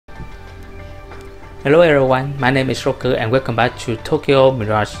Hello everyone, my name is Roker and welcome back to Tokyo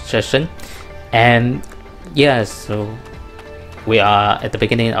Mirage session. And yes, so we are at the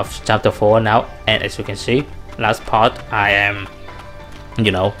beginning of chapter 4 now, and as you can see, last part I am,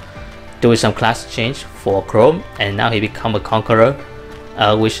 doing some class change for Chrome, and now he become a conqueror,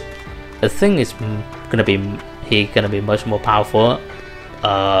 which I think is gonna be much more powerful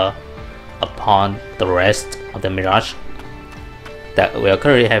upon the rest of the Mirage that we are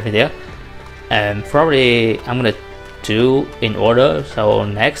currently having there. And probably I'm gonna do in order. So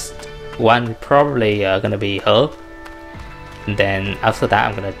next one probably gonna be her, and then after that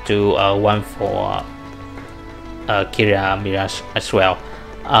I'm gonna do one for Kira Mirage as well,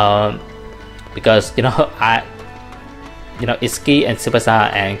 because Itsuki and Tsubasa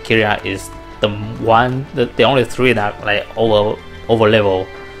and Kira is the only three that like over level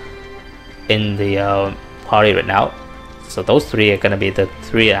in the party right now. So those three are gonna be the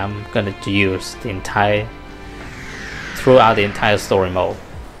three I'm gonna use throughout the entire story mode.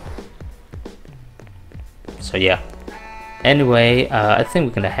 So yeah. Anyway, I think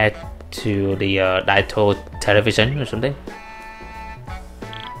we're gonna head to the Daito television or something.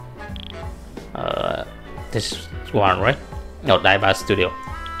 This one, right? No, Daiba Studio.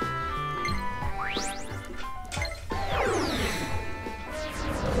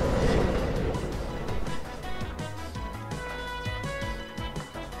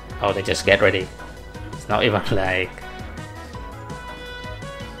 Oh, they just get ready. It's not even like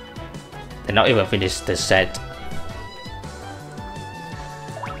they're not even finished the set.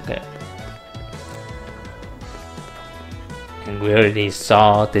 Okay. And we already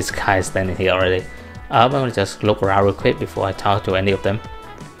saw this guy standing here already. I'm gonna just look around real quick before I talk to any of them.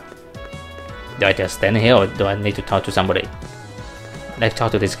 Do I just stand here or do I need to talk to somebody? Let's talk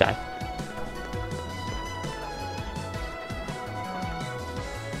to this guy.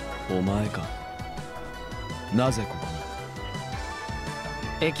 お前か。なぜここ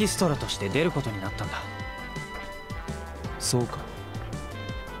に？エキストラとして出ることになったんだ。そうか。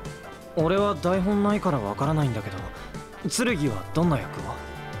俺は台本ないからわからないんだけど、剣はどんな役を？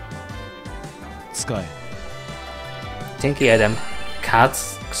使え。Thinking Adam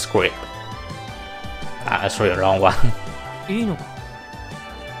cuts script. Sorry, wrong one. いいのか？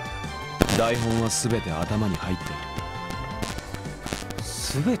台本はすべて頭に入っている。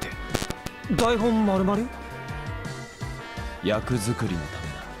すべて？台本丸々？役作りのためだ。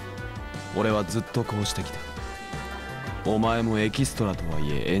俺はずっとこうしてきた。お前もエキストラとは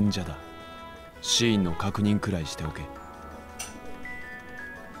いえ演者だ。シーンの確認くらいしておけ。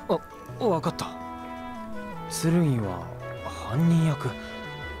わかった。剣は犯人役。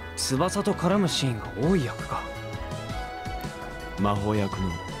翼と絡むシーンが多い役か。魔法役の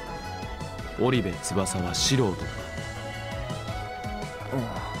織部翼は素人だ。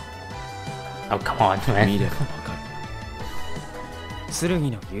Oh, come on, man. 見ればわかる。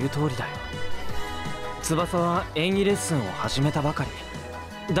剣の言う通りだよ。翼は演技レッスンを始めたばかり。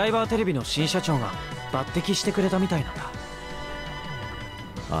ダイバーテレビの新社長が抜擢してくれたみたいなんだ。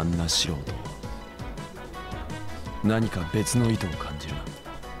あんな素人。何か別の意図を感じるな。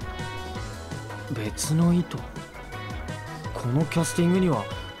別の意図？このキャスティングには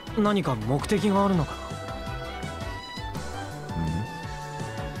何か目的があるのかな？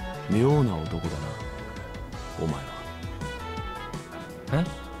妙な男だな、お前は。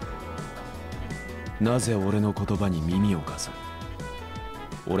なぜ俺の言葉に耳を貸す？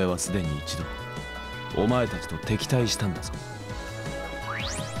俺はすでに一度お前たちと敵対したんだぞ。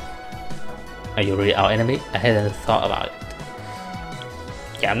Are you really our enemy? I hadn't thought about it.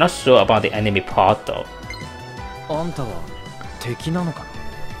 Yeah, I'm not sure about the enemy part though. あんたは敵なのかな？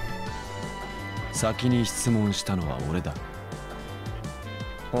先に質問したのは俺だ。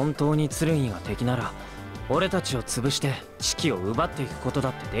本当に剣が敵なら俺たちを潰して指揮を奪っていくことだ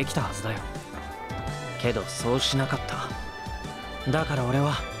ってできたはずだよ。けどそうしなかった。だから俺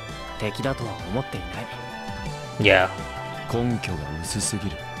は敵だとは思っていない。Yeah. 根拠が薄すぎ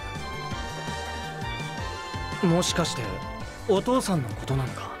る。もしかしてお父さんのことな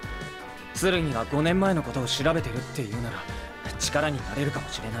のか？剣が5年前のことを調べてるっていうなら力になれるかも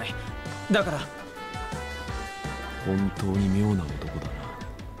しれない。だから本当に妙な男だな、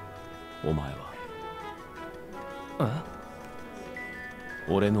お前は。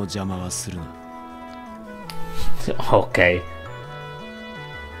俺の邪魔はするな。Okay.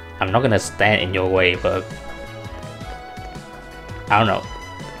 I'm not gonna stand in your way, but I don't know.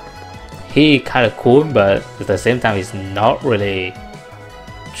 He kind of cool, but at the same time, he's not really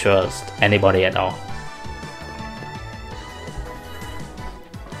trust anybody at all.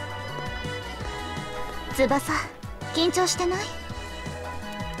 翼、緊張してない？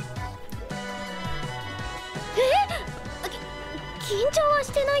緊張は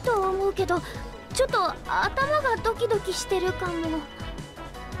してないとは思うけど、ちょっと頭がドキドキしてるかも。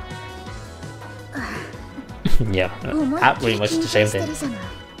Yeah, I pretty much the same thing.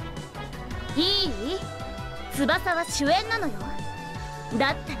 いい？翼は主演なのよ。だった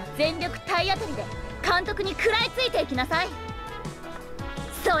ら全力体当たりで監督に食らいついていきなさい。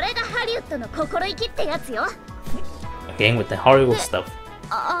それがハリウッドの心意気ってやつよ。Again with the Hollywood stuff.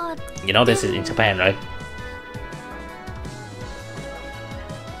 You know this is in Japan, right?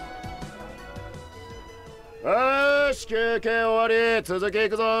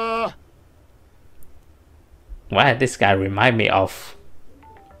 Why this guy remind me of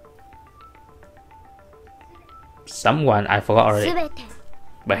someone I forgot already.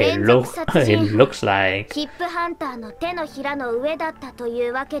 But he looks like he looks like a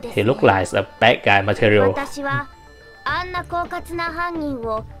bad guy material. 私はあんな狡猾な犯人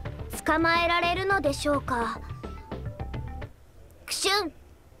を捕まえられるのでしょうか。クシュン。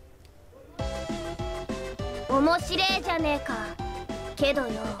面白えじゃねえか。けどよ、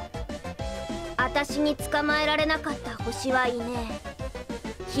私に捕まえられなかった星はいね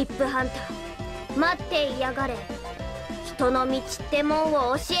え。ヒップハンター、待っていやがれ。人の道ってもん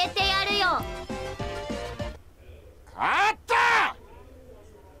を教えてやるよ。あった！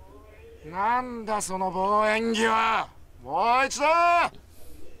なんだその棒演技は。もう一度。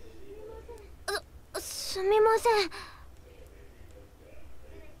すみません。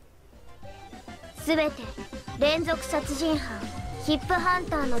すべて連続殺人犯ヒップハン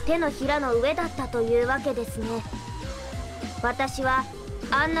ターの手のひらの上だったというわけですね。私は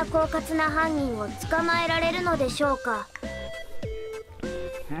あんな狡猾な犯人を捕まえられるのでしょうか。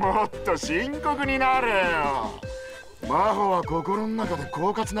もっと深刻になれよ。マホは心の中で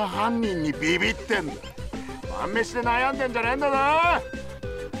狡猾な犯人にビビってんだ。晩飯で悩んでんじゃねえんだぞ。は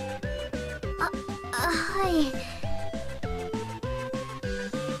い。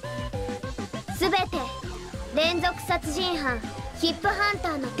すべて連続殺人犯ヒップハンタ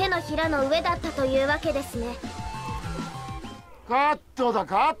ーの手のひらの上だったというわけですね。カットだ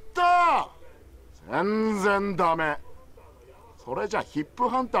カット。全然ダメ。それじゃヒップ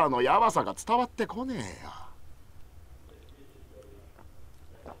ハンターのヤバさが伝わってこねえよ。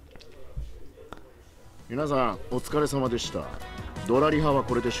皆さんお疲れ様でした。ドラリハは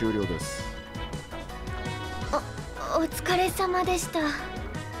これで終了です。お疲れ様でした。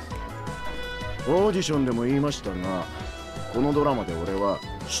オーディションでも言いましたが、このドラマで俺は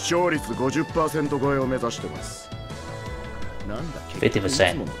視聴率 50% 超えを目指してます。なんだ結局いつ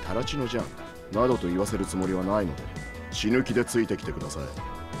ものタラチノじゃんなどと言わせるつもりはないので、死ぬ気でついてきてください。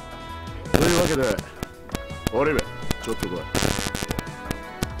というわけでオリベ、ちょっと来い。今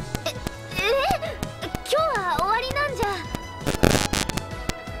日は終わりなんじゃ。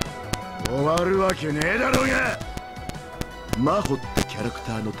終わるわけねえだろうが。マホってキャラク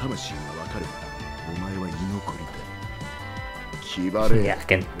ターの魂がわかる。お前は居残りだ。気張れ。Yeah, I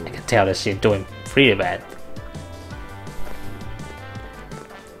can tell that she's doing pretty bad.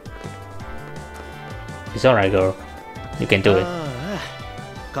 It's alright, girl. You can do it.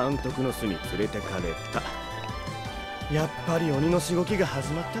 監督の巣に連れてかれた。やっぱり鬼のしごきが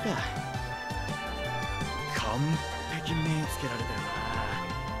始まったか。完璧目つけられたよ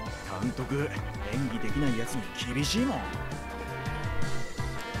な。監督、演技できないやつに厳しいもん。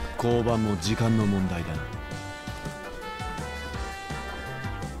交番も時間の問題だな。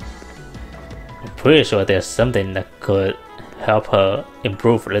I'm pretty sure there's something that could help her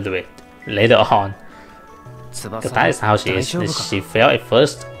improve a little bit later on. Because that is how she is. She failed at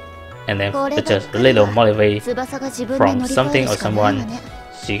first, and then with just a little motivation from something or someone,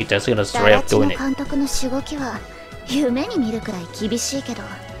 she just gonna straight up doing it. 監督のしごきは夢に見るくらい厳しいけど、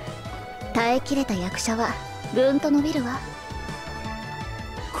耐えきれた役者はぐんと伸びるわ。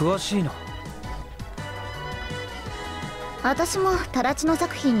詳しいな。私もタラチの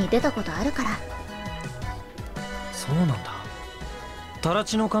作品に出たことあるから。そうなんだ。タラ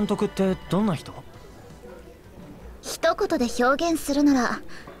チの監督ってどんな人？一言で表現するなら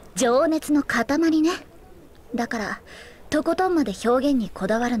情熱の塊ね。だからとことんまで表現にこ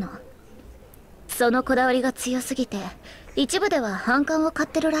だわるの。そのこだわりが強すぎて一部では反感を買っ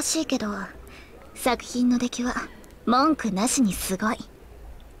てるらしいけど、作品の出来は文句なしにすごい。へ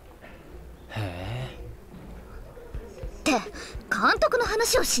え。って監督の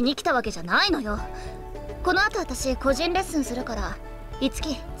話をしに来たわけじゃないのよ。この後私個人レッスンするから、いつ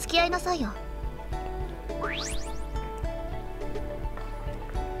き付き合いなさいよ。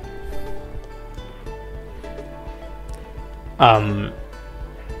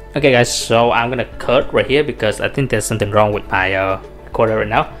Okay guys, so I'm gonna cut right here because I think there's something wrong with my recorder right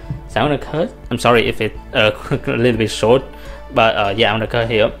now. So I'm gonna cut. I'm sorry if it's a little bit short, But yeah, I'm gonna cut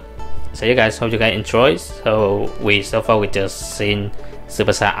here. So you guys, hope you guys enjoy. So far we just seen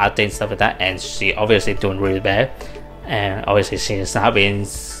Superstar acting stuff like that, and she obviously doing really bad, and obviously she's now being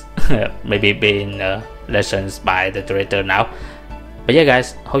maybe being lessons by the director now. But yeah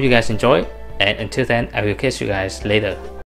guys, hope you guys enjoy, and until then I will catch you guys later.